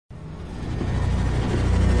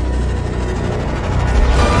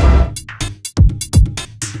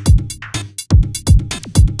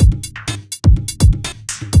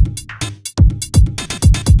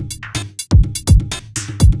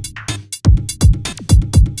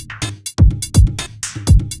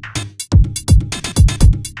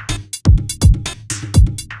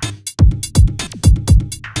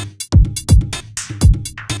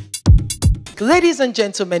Ladies and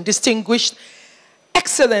gentlemen, distinguished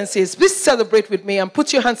excellencies, please celebrate with me and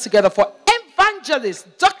put your hands together for Evangelist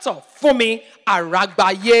Dr. Funmi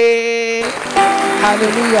Aragbaye.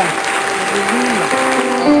 Hallelujah.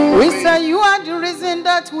 Hallelujah. We say you are the reason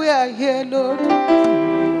that we are here, Lord.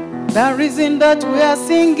 The reason that we are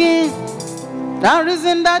singing. The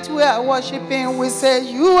reason that we are worshiping. We say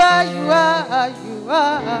you are, you are, you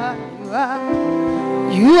are, you are.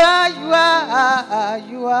 You are, you are,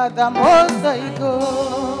 you are the Most High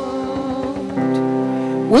God.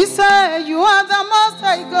 We say you are the Most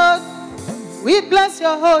High God. We bless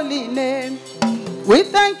your holy name. We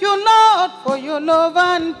thank you, Lord, for your love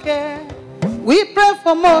and care. We pray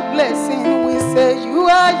for more blessing. We say you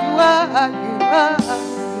are, you are, you are,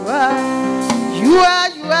 you are. You are,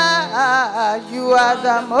 you are, you are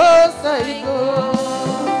the Most High God.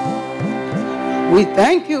 We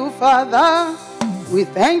thank you, Father. We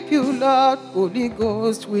thank you, Lord, Holy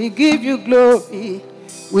Ghost, we give you glory.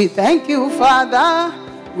 We thank you, Father.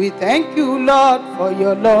 We thank you, Lord, for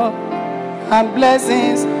your love and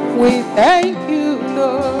blessings. We thank you,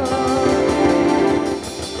 Lord.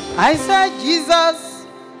 I said, Jesus,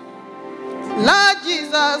 Lord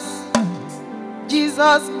Jesus,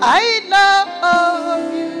 Jesus, I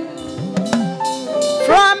love you.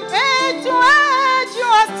 From age to age, you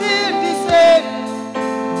are still the same.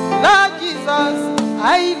 Lord Jesus,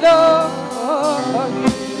 I love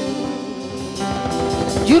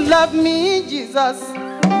you. You love me, Jesus.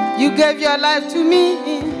 You gave your life to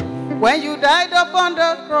me when you died upon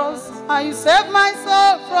the cross, and you saved my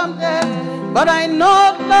soul from death. But I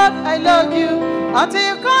know, Lord, I love you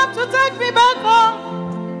until you come to take me back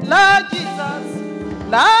home. Lord Jesus,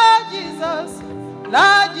 Lord Jesus,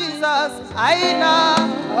 Lord Jesus, I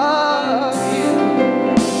love you.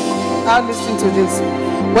 Now listen to this.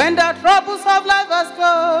 When the troubles of life has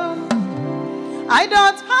come, I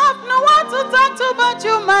don't have no one to talk to but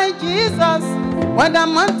you, my Jesus. When the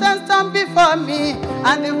mountains stand before me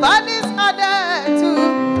and the valleys are there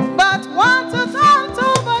too, but one to turn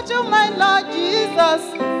to but you, my Lord Jesus.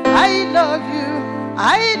 I love you,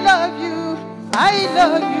 I love you, I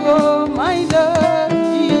love you, oh my Lord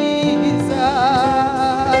Jesus.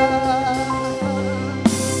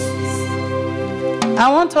 I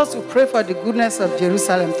want us to pray for the goodness of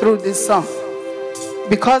Jerusalem through this song.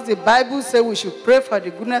 Because the Bible says we should pray for the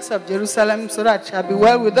goodness of Jerusalem so that it shall be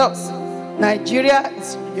well with us. Nigeria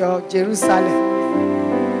is your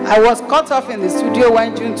Jerusalem. I was cut off in the studio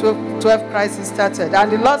when June 12 crisis started.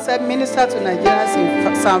 And the Lord said, minister to Nigerians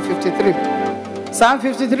in Psalm 53. Psalm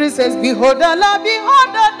 53 says, behold the Lord,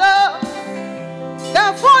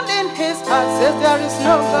 the fool in his heart says there is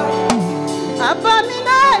no God.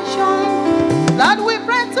 Abomination. Lord, we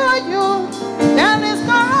pray to you. There is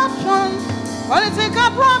corruption, political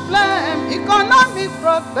problem, economic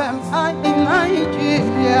problem in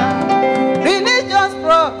Nigeria, religious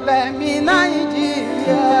problem in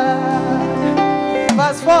Nigeria.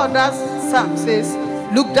 Verse 4, that Psalm says,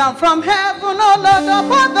 look down from heaven, O Lord,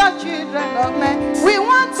 upon the children of men. We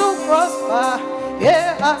want to prosper,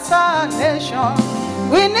 here as our nation.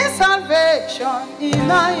 We need salvation in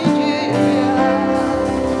Nigeria.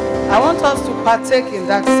 I want us to partake in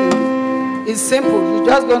that singing. It's simple. You're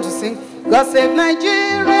just going to sing, God save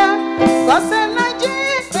Nigeria, God save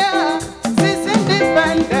Nigeria. Since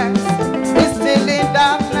independence, we're still in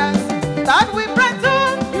darkness. That we pray to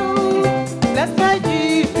you. Bless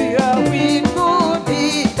Nigeria with good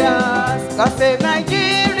leaders. God save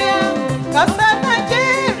Nigeria, God save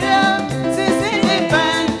Nigeria. Since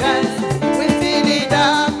independence, we're still in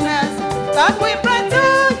darkness. That we pray to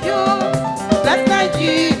you. Bless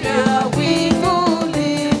Nigeria.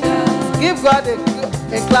 Give God a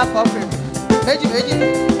clap of him. Meji.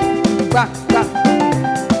 Back.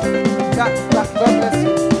 God bless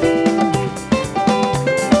you.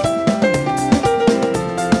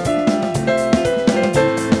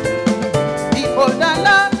 Behold the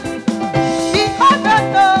Lord,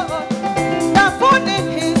 the fool in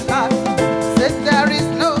his heart says there is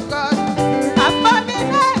no God.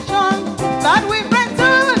 Abomination that we bring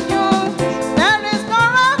to you. There is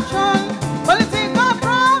corruption, political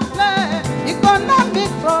problem,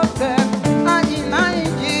 economic problem in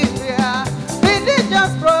Nigeria,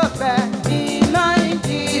 religious problem in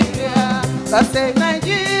Nigeria. God save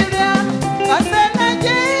Nigeria, God save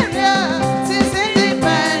Nigeria. Since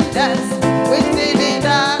independence, we still in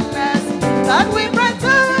darkness. That we pray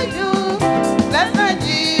to you. Bless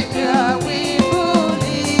Nigeria, we good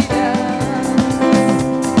leaders.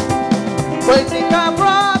 Political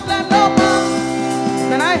problem no more.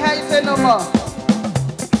 Can I hear you say no more?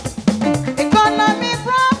 Economic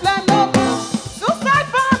problem no more. Suicide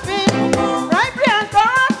bombing, bribery and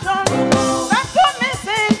corruption.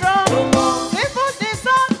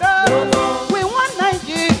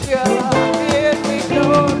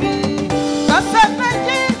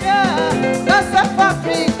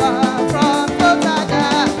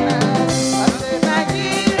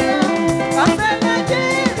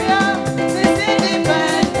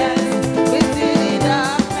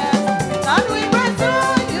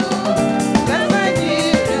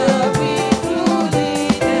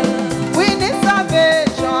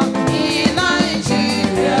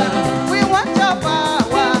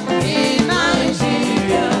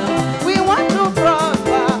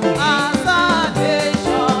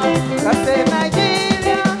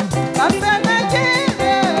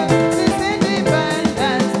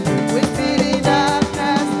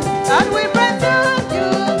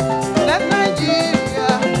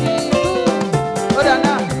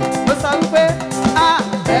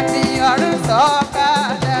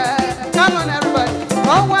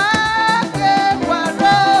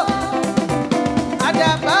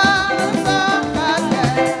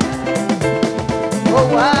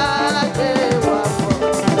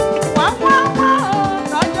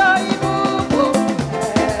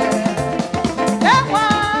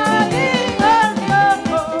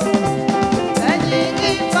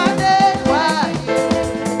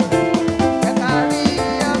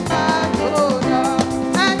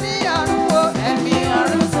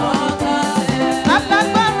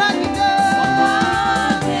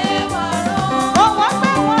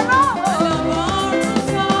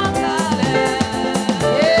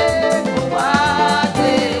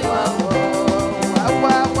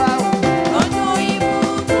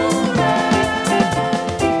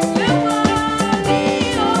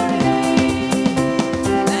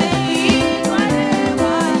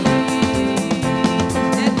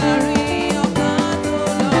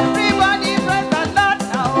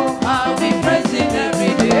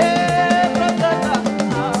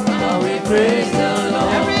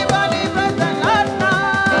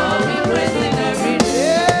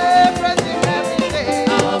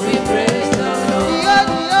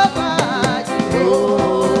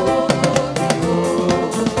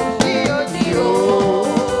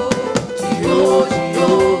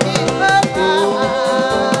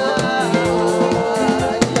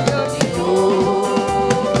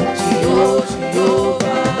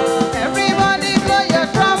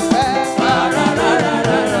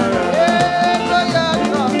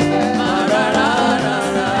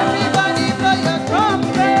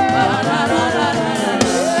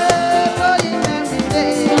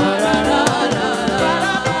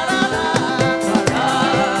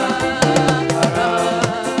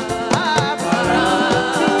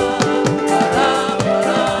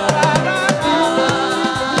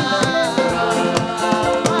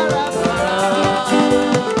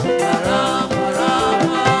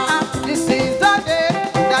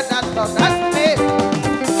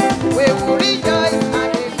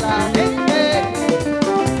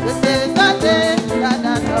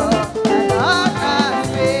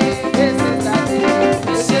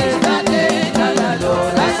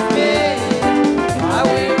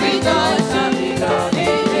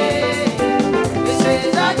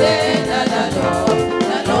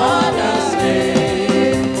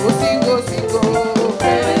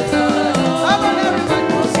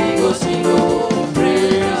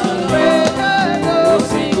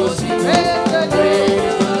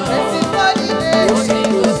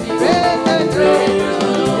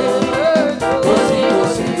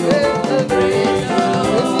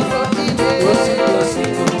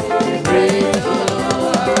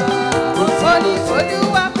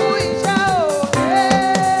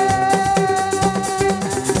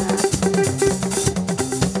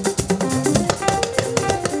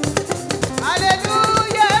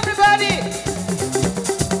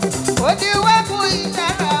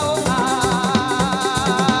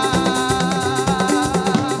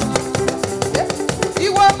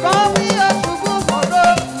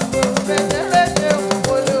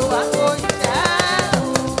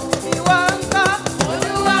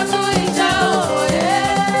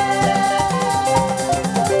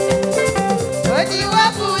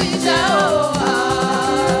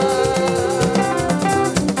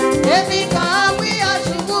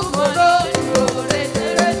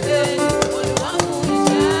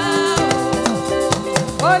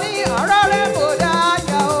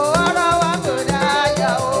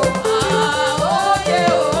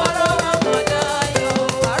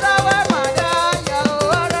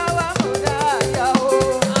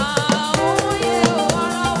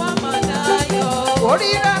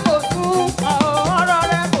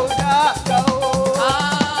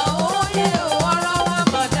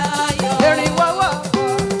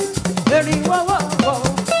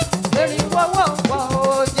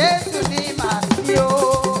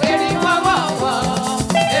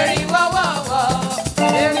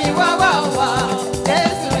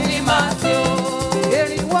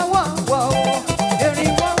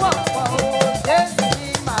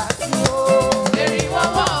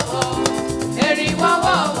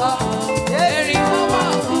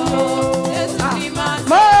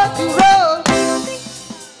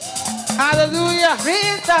 Hallelujah.